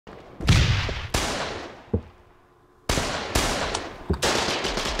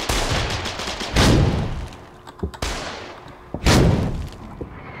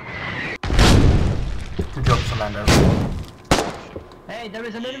Hey, there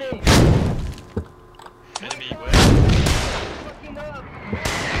is an enemy! Enemy where? Fucking up!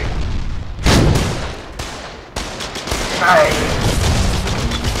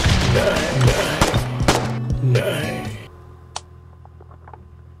 Nej.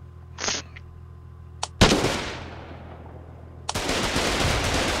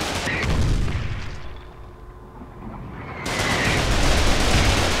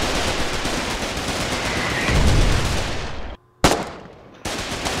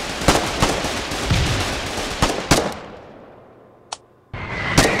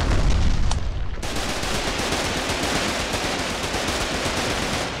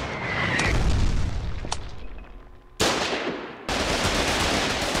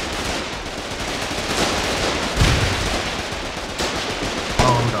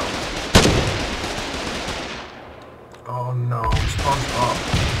 Oh no, SpongeBob.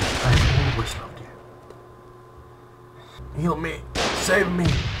 I always loved you. Heal me. Save me.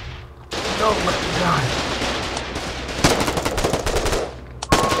 Don't let me die.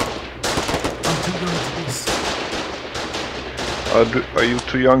 I'm too young to this. Are you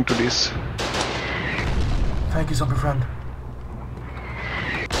too young to this? Thank you, zombie friend.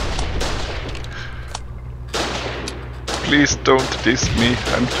 Please don't diss me,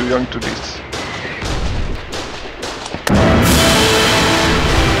 I'm too young to this.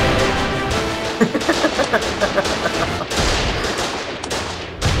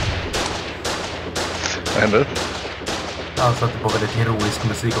 Vad hände? Han satte på väldigt heroisk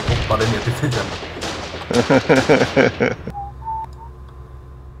musik och hoppade ner till fienden.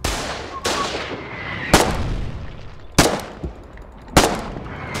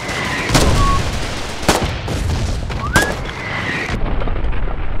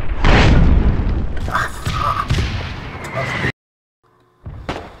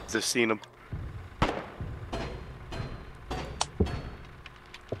 They've seen him.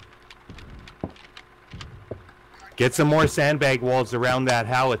 Get some more sandbag walls around that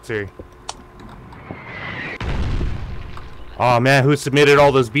howitzer. Oh man, who submitted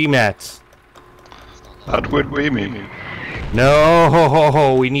all those B-mats? That would be me.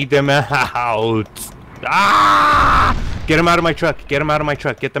 No, we need them out. Ah! Get them out of my truck. Get them out of my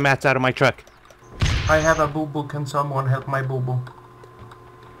truck. Get the mats out of my truck. I have a boo-boo. Can someone help my boo-boo?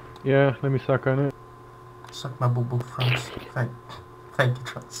 Yeah, let me suck on it. Suck my boo-boo, friends. Thank you,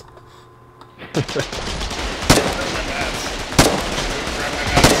 Trans.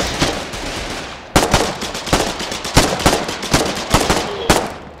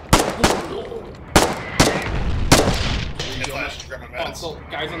 Foxhole,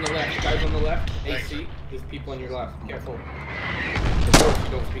 guys on the left, AC, there's people on your left, careful. Of course you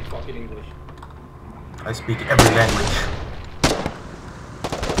don't speak fucking English. I speak every language.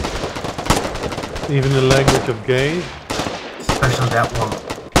 Even the language of gays? Especially that one.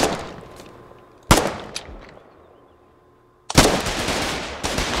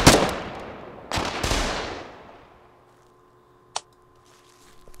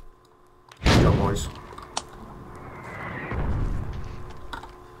 Yo, boys.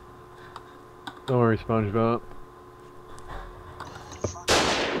 Don't worry, SpongeBob.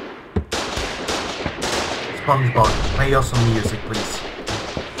 SpongeBob, play us some music, please.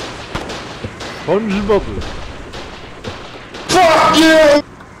 SpongeBob! Fuck you!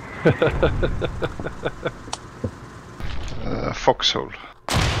 Foxhole.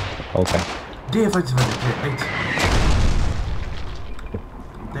 Okej. Det är faktiskt väldigt trevligt.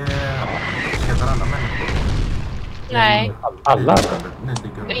 Det uppskattar alla människor. Nej. Alla?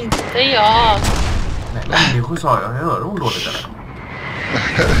 Inte jag. Nej, människor sa jag. Jag hör olådigt där.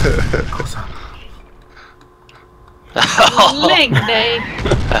 Kossa. Lägg dig.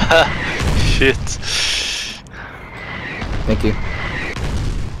 Shit. Thank you.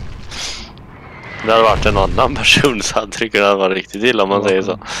 Det hade varit en annan person så hade det kunnat vara riktigt illa om man säger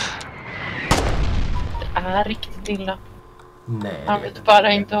så. Det är riktigt illa. Nej. Han vet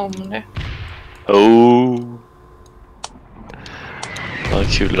bara inte om det. Oh. Det var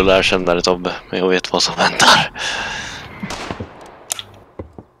kul att lära känna dig, Tobbe, men jag vet vad som väntar.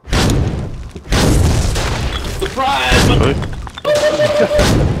 Surprise! Oj.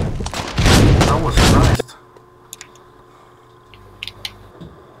 I was surprised.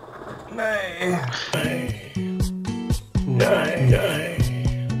 Nej.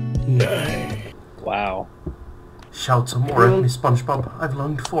 Nej. Wow. Shout some more at me, SpongeBob. I've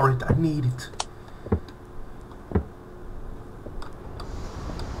longed for it. I need it.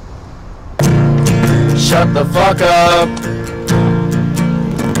 Shut the fuck up.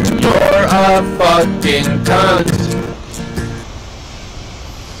 You're a fucking cunt.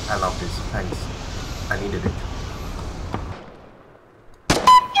 I love this. Thanks. I needed it.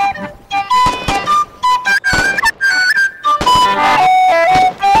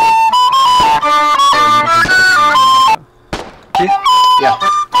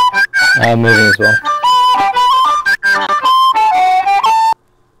 I'm moving as well.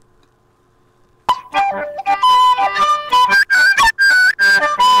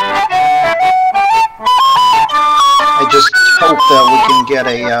 I just hope that we can get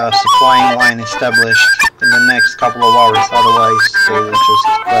a supplying line established in the next couple of hours, otherwise they will just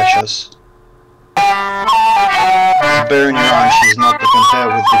crash us. Baron Ranch is not to compare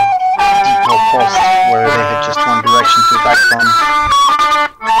with the depot post where they had just one direction to attack from.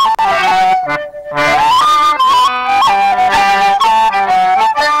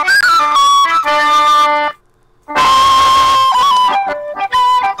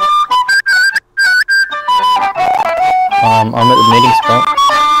 I'm at the meeting spot.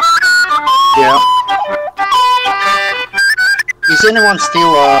 Yeah. Is anyone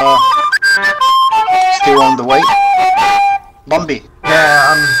still on the way? Bambi.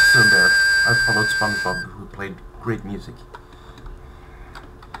 Yeah, I'm still there. I followed SpongeBob, who played great music.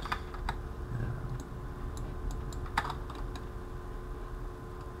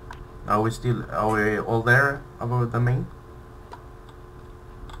 Are we all there about the main?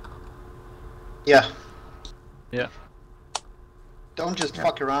 Yeah. Yeah. Don't just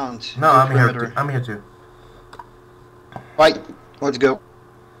fuck around. No, Do I'm here. perimeter. I'm here too. Right, let's go.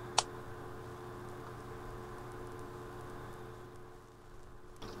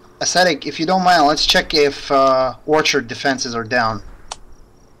 Ascetic, if you don't mind, let's check if orchard defenses are down.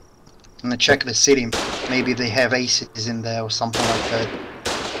 I'm gonna check the city. Maybe they have aces in there or something like that.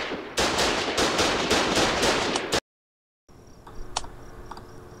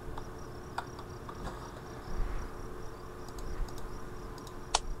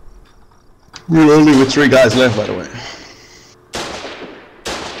 We're only with 3 guys left, by the way.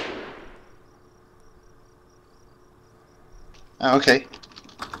 Oh, okay.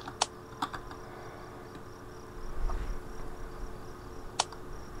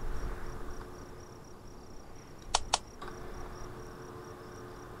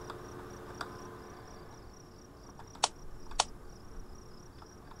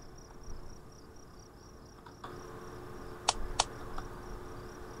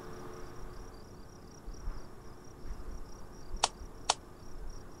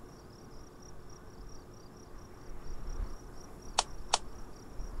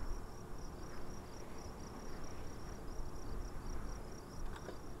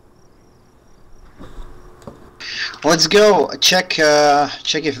 Let's go check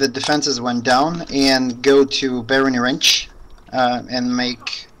if the defenses went down and go to Barony Ranch and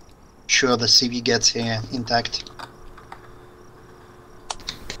make sure the CV gets here intact.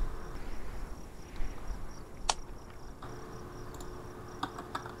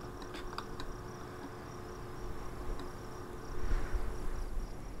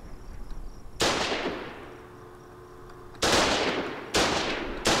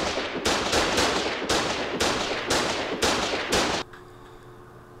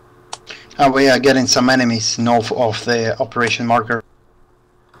 We are getting some enemies north of the operation marker.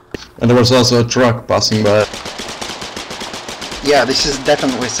 And there was also a truck passing by. Yeah, this is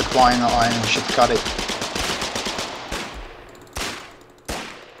definitely supply line, we should cut it.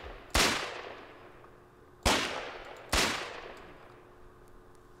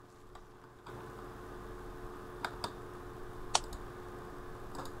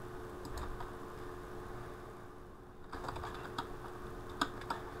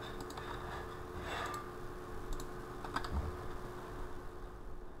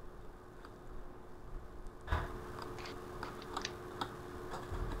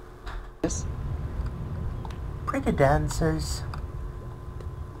 Pretty dancers.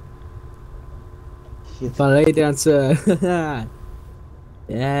 Ballet dancer.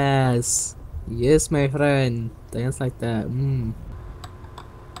 Yes. Yes, my friend. Dance like that.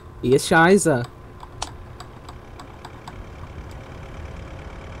 Yes, Scheiße.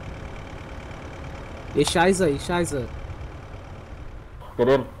 Yes, Scheiße. Yes, Scheiße. Get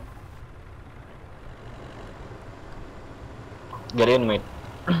in. Get in, mate.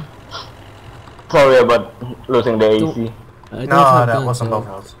 Sorry about losing the AC. No, that wasn't both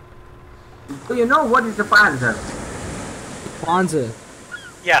of us. Do you know what is a Panzer? Panzer.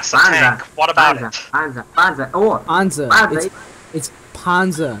 Yes, a tank. What about it? Panzer. Oh, Panzer. It's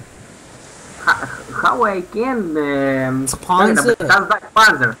Panzer. How I can... It's Panzer.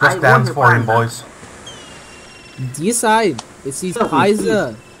 Panzer. Just dance for him, boys. This side. It's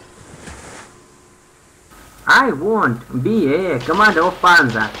Panzer. I won't be a commander of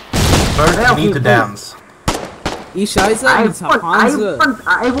Panzer. First, you need to dance. Ich Scheiße, it's a Panzer.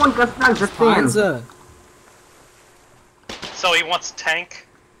 I want construct the Panzer. So he wants tank?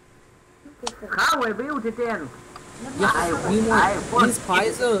 How I build a tank? Yeah, meanwhile, these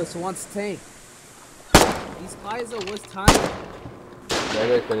Pfizers wants tank. These Pfizer was tank.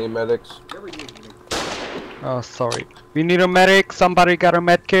 Medic, I need medics. Oh, sorry. We need a medic. Somebody got a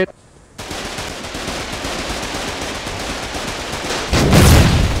med kit.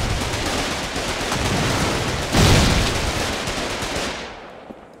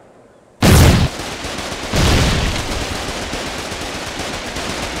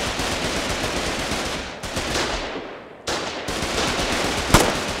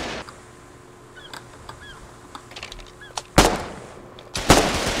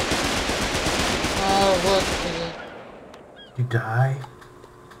 You die.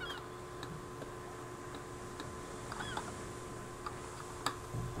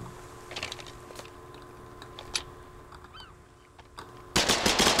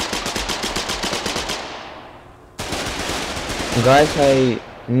 Guys, I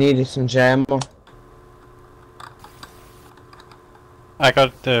needed some ammo. I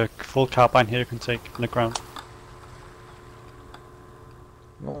got the full carbine here you can take on the ground.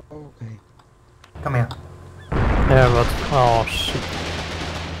 Oh, okay. Come here. Yeah, but oh shit.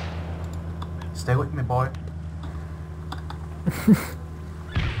 Stay with me, boy.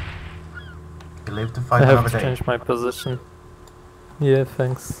 You live to fight I have another to day. change my position. Yeah,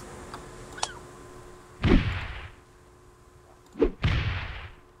 thanks.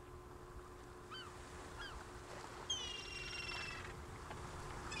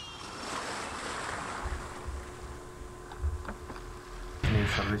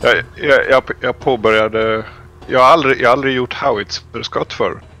 Jag påbörjade... Jag har aldrig gjort howitzer-skott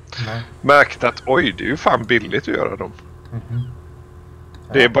förr. Nej. Märkt att oj, det är ju fan billigt att göra dem. Mhm.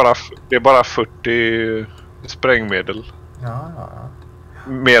 Det är bara 40 sprängmedel. Ja.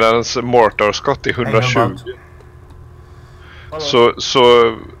 Medan mortarskott är 120.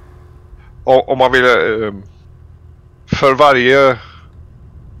 Så om man vill för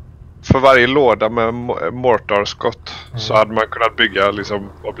varje låda med mortarskott så hade man kunnat bygga liksom,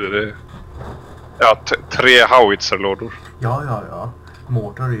 vad blir det? Ja, 3 howitzerlådor. Ja.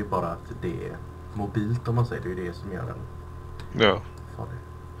 Mortar är ju bara att det är mobilt om man säger. Det är ju det som gör den. Ja.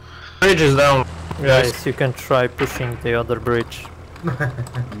 Bridge is down. Guys, you can try pushing the other bridge. Nope.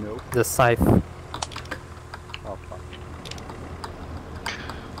 The scythe. Oh, fuck.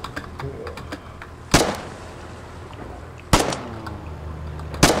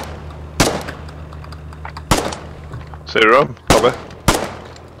 Ser du dem, Tobbe?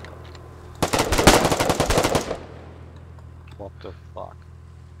 What the fuck?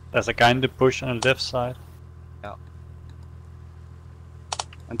 There's a guy in the bush on the left side. Yeah.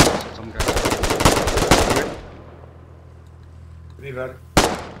 And also some guy. River.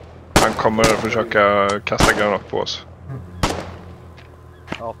 Han kommer att försöka kasta granat på oss.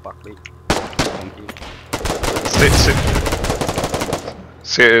 Oh fuck me.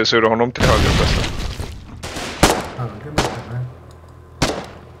 Ser du honom till höger förresten?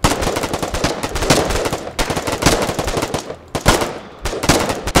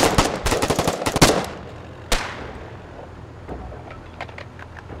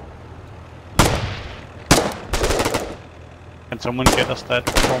 Can someone get us that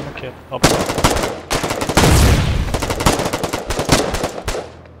trauma kit up there?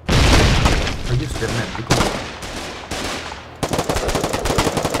 Ja just det, medical.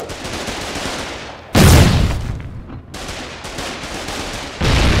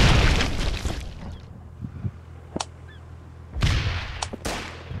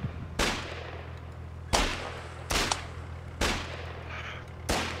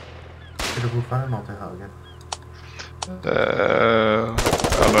 Är det fortfarande någon till höger?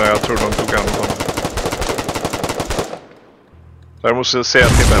 Nej, jag tror de tog an honom. Däremot så ser jag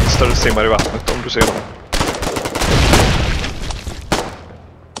till vänster simmar i vattnet om du ser dem.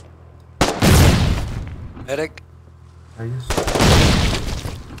 Erik. Ja just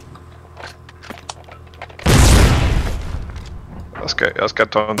det. Jag ska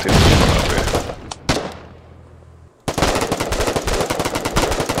ta en titt.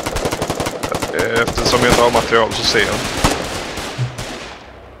 Eftersom jag inte har material så ser jag.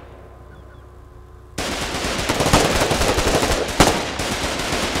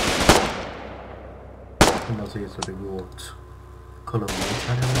 Man ser så det går åt Columbus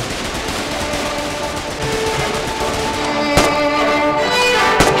här.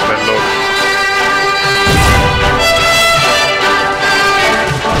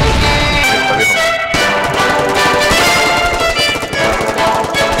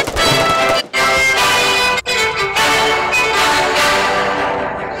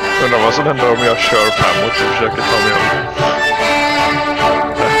 Undrar vad som händer om jag kör framåt och försöker ta mig om.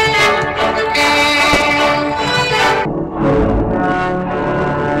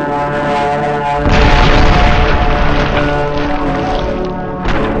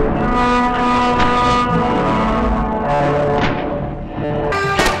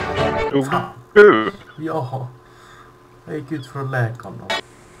 Dog du? Jaha. Jag gick ut för att läka honom.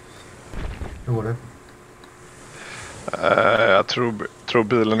 Hur går det? Jag tror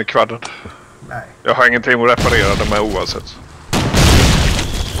bilen är kvaddad. Nej. Jag har ingenting att reparera den med oavsett.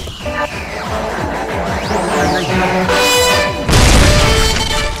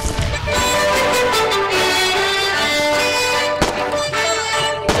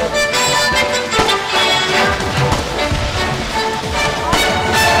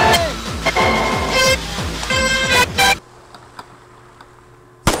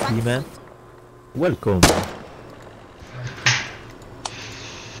 Man, welcome.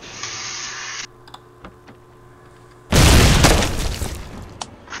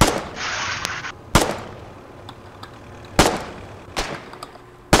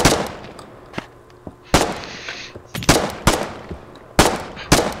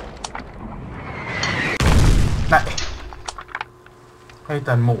 Nej. Jag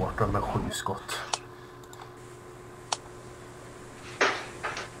hittade en mortar med 7 skott.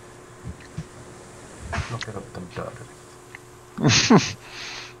 Plockar upp den döden.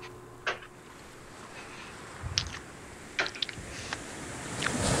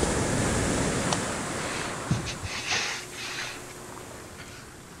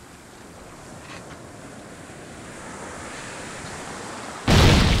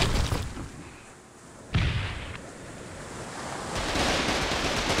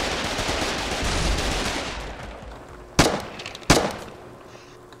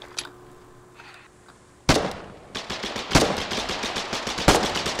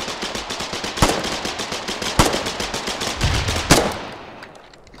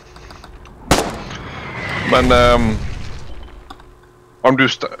 Men om du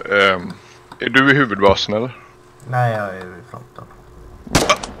är du i huvudbasen eller? Nej, jag är i fronten.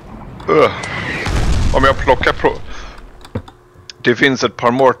 Om jag plockar på... Det finns ett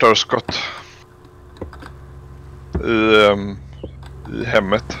par mortarskott i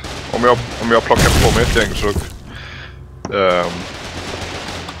hemmet. Om jag plockar på mig ett gäng så...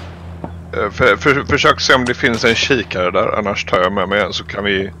 Försök se om det finns en kikare där, annars tar jag med mig en så kan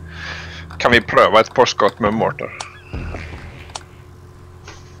vi pröva ett par skott med mortar.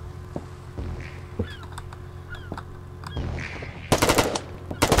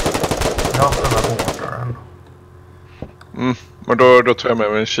 Jag prövar mortaren. Men då tar jag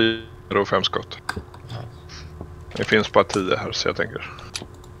med mig en kikare och 5 skott. Det finns bara 10 här så jag tänker.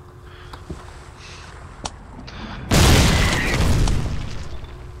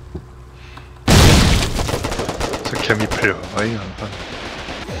 Så kan vi pröva i alla fall.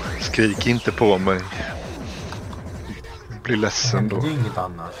 Skrik inte på mig. Jag blir ledsen då. Det händer ju inget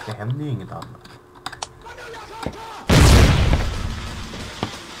annat. Det händer ju inget annat.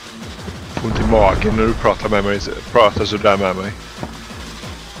 Får ont i magen när du pratar så där med mig.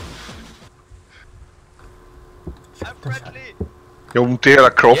 Jag har ont i hela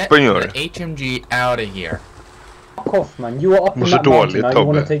kroppen gör det. HMG out of here. Kaufman, you are up in that dåligt, mountain. I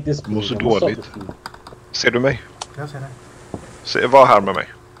wanna Tobbe. take this. Mår så dåligt. Ser du mig? Jag ser det. Var här med mig.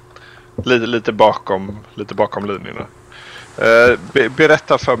 Lite bakom linjerna.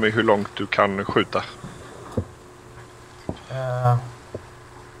 Berätta för mig hur långt du kan skjuta.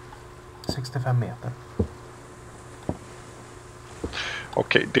 65 meter.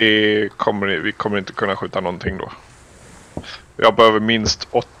 Okej, vi kommer inte kunna skjuta någonting då. Jag behöver minst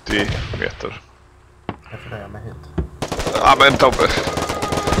 80 meter. Jag får röra mig hit. Ja men Tobbe.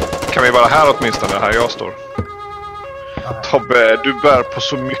 Kan vi vara här åtminstone, här jag står? Tobbe, du bär på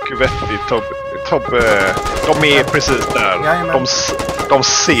så mycket vettigt. Tobbe, de är precis där. De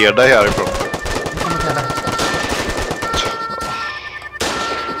ser dig härifrån.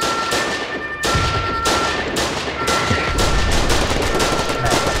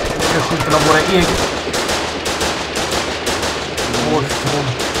 Jag skjuter av våra egna.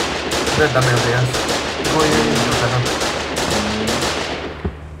 Rädda mig av det. Det var ju inte.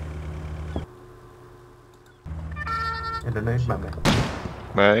 Är du nöjd med mig?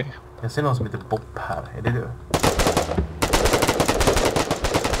 Nej. Jag ser någon som heter Bob här. Är det du?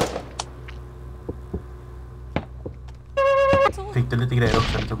 Fick du lite grejer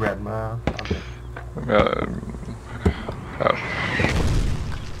också? Lite grab med allting? Här.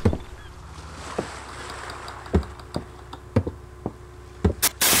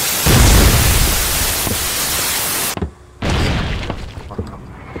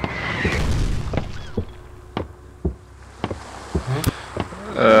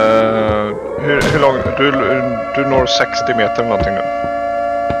 Hur långt? Du når 60 meter eller någonting nu.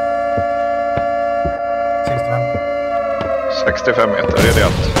 65 meter, är det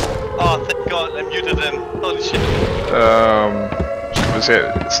allt? Oh, thank God, I muted him. Holy shit. Ska vi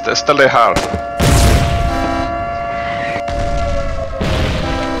se. Ställ dig här.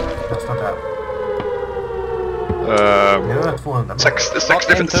 Jag står där.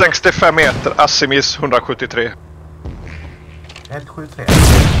 65 meter, Assimis 173. 173.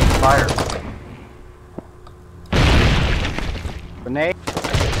 Fire. Nej.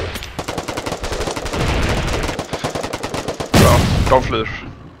 Bra, de flyr.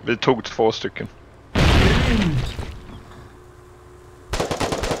 Vi tog 2 stycken.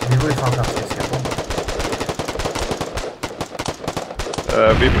 Det var ju fantastiska bomber.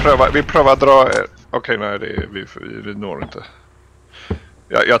 Vi prövar dra... Okej, nej, vi når inte.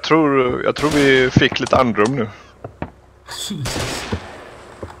 Jag tror vi fick lite andrum nu. Jesus.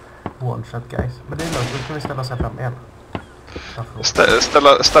 One shot guys. Men det är lugnt, då kan vi ställa oss här fram igen.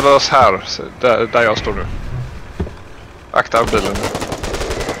 Ställa oss här, där jag står nu. Akta bilen nu.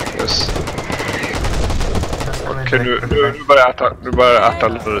 Yes. Okej, nu börjar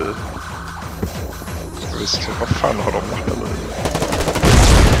artilleri. Ska vi se, vad fan har de artilleri?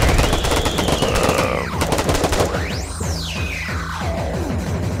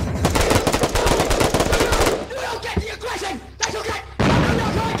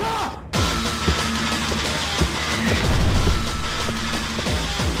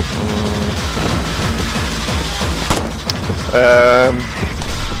 Mm.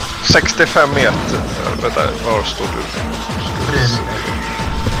 65 meter. Vänta, var står du?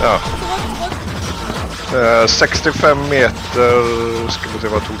 Ja. 65 meter. Ska vi se,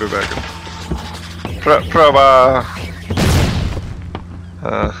 vad tog du vägen? Pröva.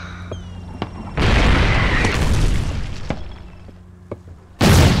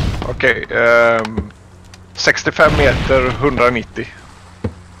 Okej. 65 meter 190.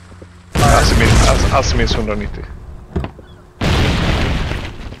 Assimis 190.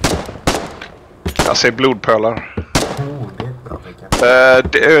 Jag ser blodpölar. Det är ett bra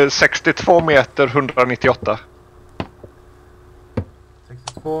tecken. 62 meter 198.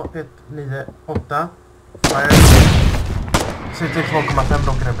 62, 198. Fire. 62,5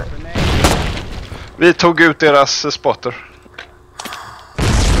 blockar det. Vi tog ut deras spotter.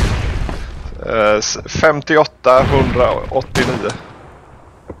 58 189.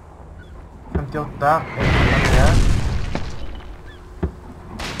 58 189.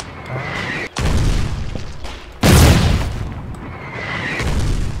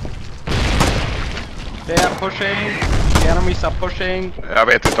 Det är pushing. Enemies are pushing. Jag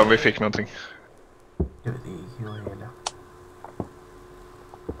vet inte om vi fick någonting. Det gick ju hela.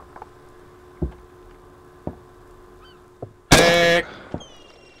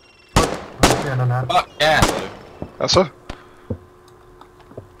 Vad är den här? Alltså?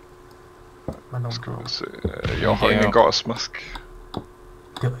 Men de ska vi se. Jag har ingen gasmask.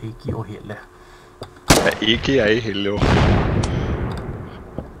 Det gick ju hela. Det gick ju hela.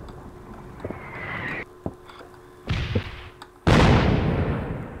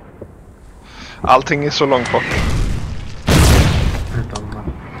 Allting är så långt bort.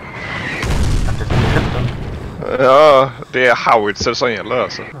 Förutom ja, det är howitzer som gäller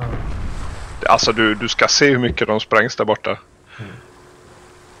alltså. Ja. Alltså du ska se hur mycket de sprängs där borta.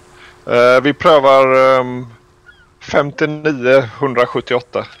 Vi prövar 59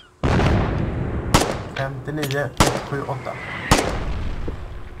 178. 59 178.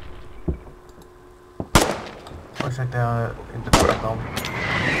 Ursäkta, jag har inte pratat om.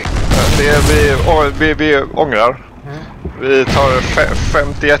 Vi ångrar. Vi tar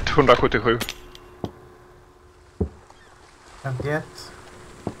 51 177. 51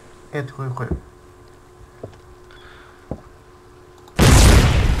 177.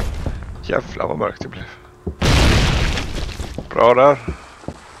 Jävlar vad mörkt det blev. Bra där.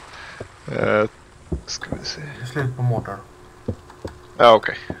 Ska vi se. Slut på motorn. Ja,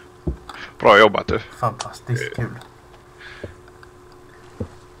 okej. Bra jobbat du. Fantastiskt kul.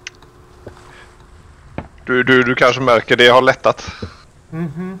 Du kanske märker det har lättat.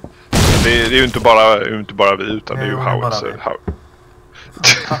 Det är ju inte bara vi utan det är ju howitzer.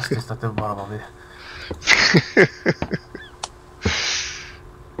 Fantastiskt att det bara var vi.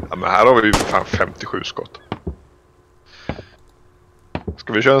 Ja, men här har vi ju för fan 57 skott.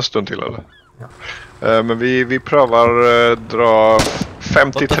 Ska vi köra en stund till eller? Ja. Men vi prövar dra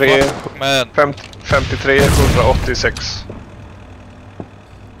 53 186.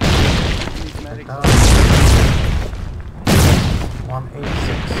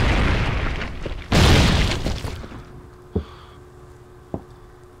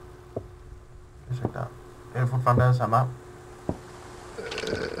 Ursäkta. Är det fortfarande samma?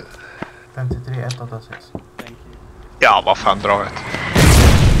 53 186. Ja, vad fan drar ett.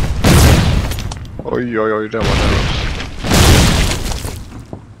 Oj, det var nervös.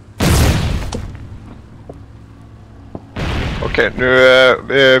 Okej,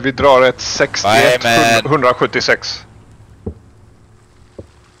 nu vi drar ett 61 176.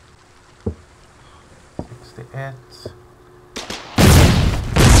 61.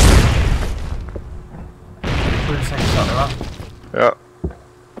 76 hade va? Ja.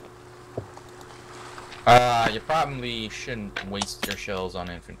 You probably shouldn't waste your shells on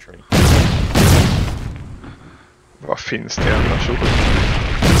infantry. Vad finns det annars?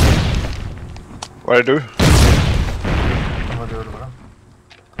 Vad är du? Vad gör du med den?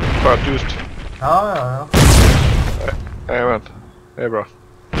 Sköt just. Ja. Jajamän. Det är bra.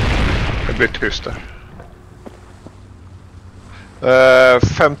 Det blir tyst där.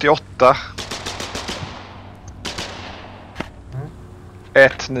 58.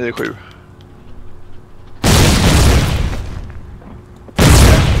 197.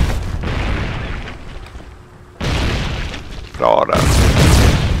 Bra där.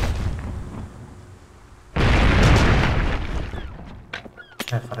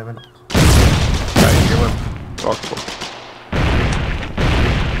 Träffade vi något? Jajamän. Rakt på.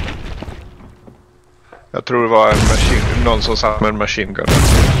 Jag tror det var någon som satt med en machine gun.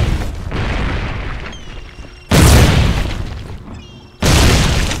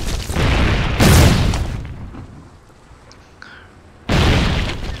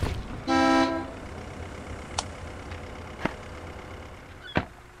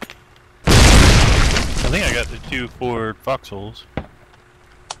 I think I got the 2 Ford Foxholes.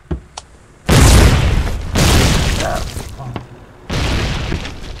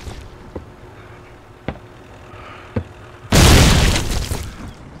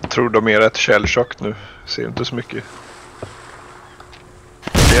 Jag tror de är rätt källchock nu. Ser inte så mycket.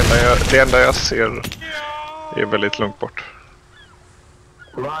 Det enda jag ser är väldigt långt bort.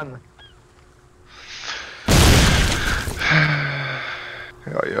 Run.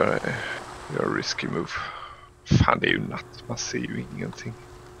 Jag gör risky move. Fan, det är ju natt. Man ser ju ingenting.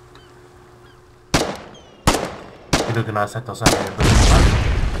 Vill du kunna sätta oss här i bussen?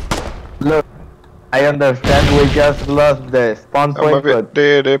 Look, I understand we just lost the spawn point, but det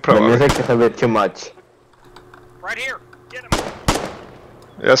är the music is a bit too much. Right here. Get him.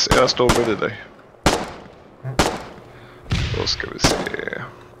 Jag står bredvid dig. Då ska vi se.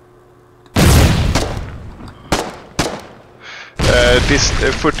 Dist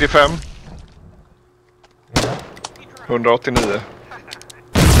 45. 189.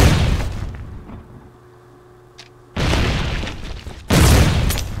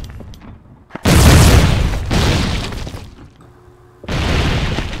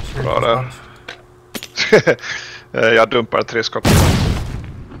 Bra där. Jag dumpar 3 skott.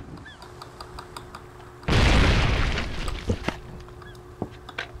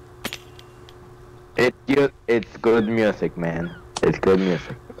 It's good music, man. It's good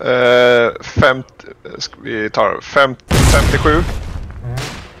music. 50, vi tar 57.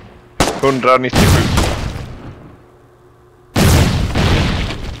 197.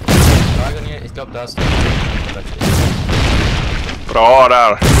 Bra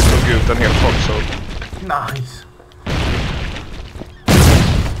där. Vi tog ut en hel Foxhole. Nice.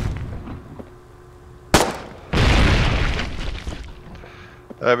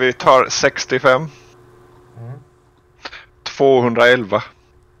 Vi tar 65. 211.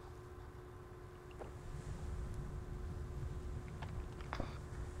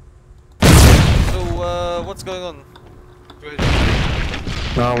 What's going on?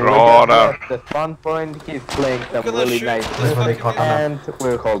 Bra där. The spawn point, he's playing some really nice music, and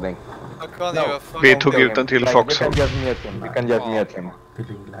we're holding. Vi tog ut en till Foxhole. You can just mute him.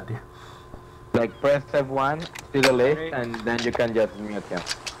 Like press F1 to the left, and then you can just mute him.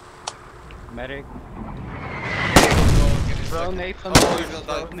 Medic.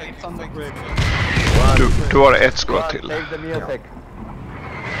 Du har ett skott till.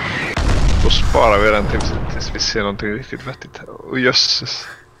 Då sparar vi den tills vi ser någonting riktigt vettigt här. Och jösses.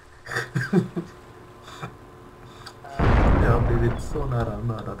 Jag har blivit så nära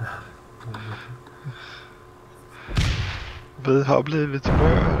mördad här. Vi har blivit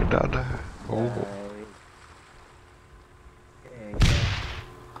mördade.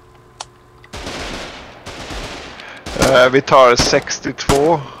 Vi tar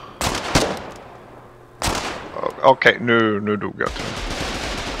 62. Okej, nu dog jag tror jag.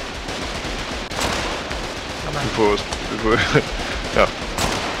 Du får ja.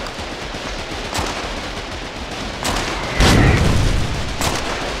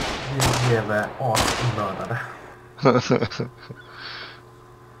 Vi blev asmördade.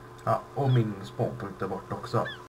 Ja, och min spawnpunkt är bort också.